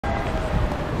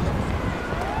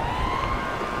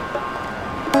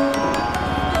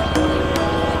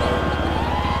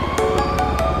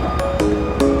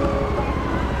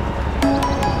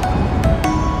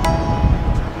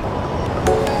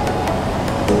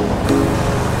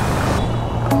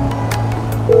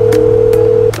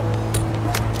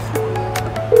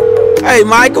Hey,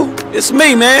 Michael, it's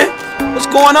me, man. What's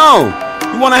going on?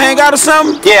 You wanna hang out or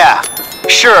something? Yeah,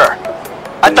 sure.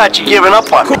 I thought you'd given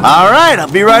up on me. All right, I'll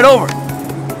be right over.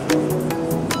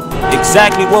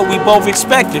 Exactly what we both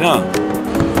expected, huh?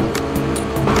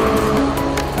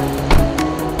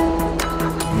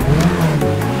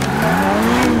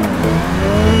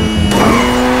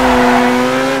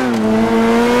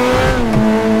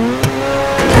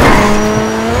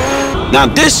 Now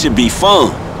this should be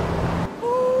fun.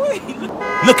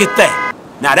 Look at that.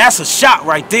 Now that's a shot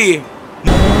right there.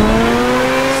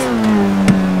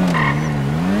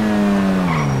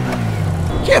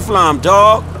 Careful,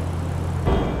 dog.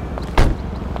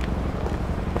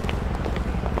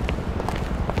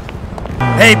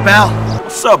 Hey, pal.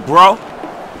 What's up, bro?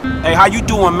 Hey, how you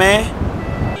doing, man?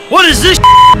 What is this?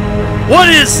 What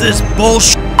is this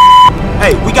bullshit?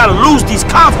 Hey, we gotta lose these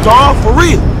cops, dog, for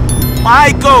real.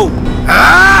 I go.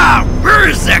 Ah, where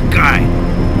is that guy?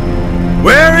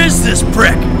 Where is this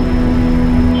prick?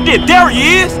 Yeah, there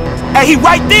he is. Hey, he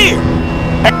right there.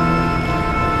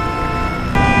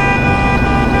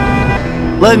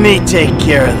 Let me take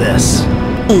care of this.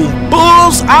 Boom,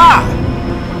 bull's eye.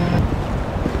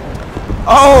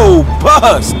 Oh,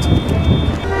 bust.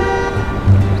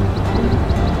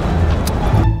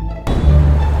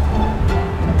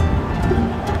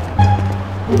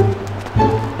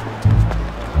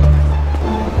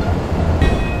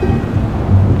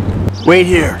 Wait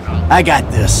here. I got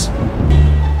this.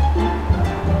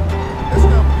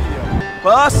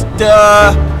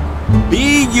 Buster.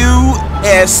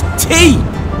 B-U-S-T.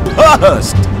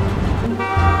 Bust.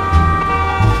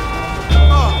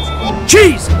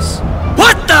 Jesus!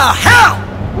 What the hell?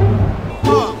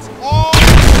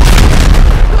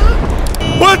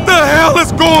 What the hell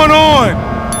is going on?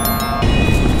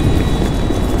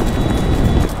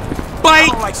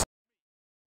 Bite.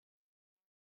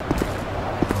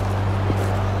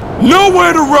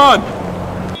 Nowhere to run!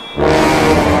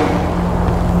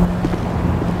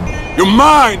 You're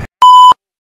mine!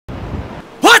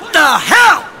 What the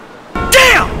hell?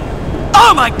 Damn!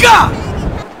 Oh my God!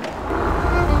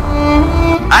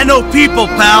 I know people,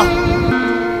 pal.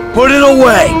 Put it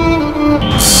away.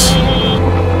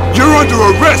 You're under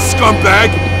arrest, scumbag!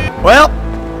 Well,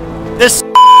 this...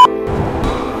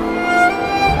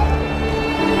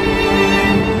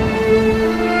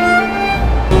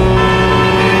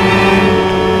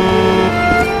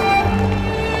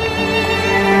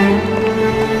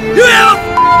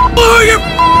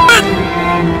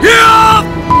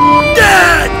 You're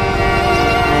dead!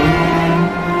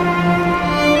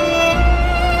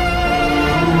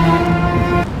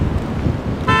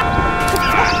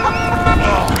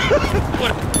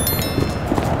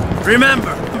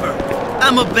 Remember,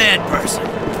 I'm a bad person.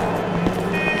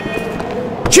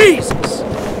 Jesus!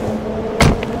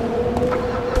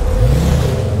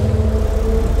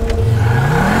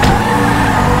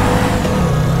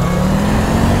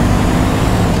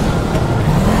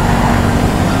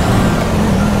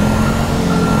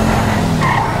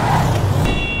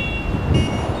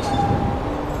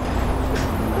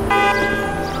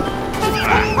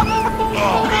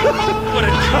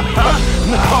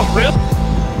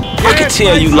 I can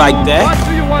tell you like that. What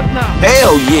do you want now?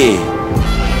 Hell yeah.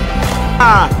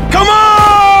 Come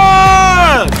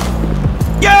on!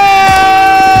 Yeah!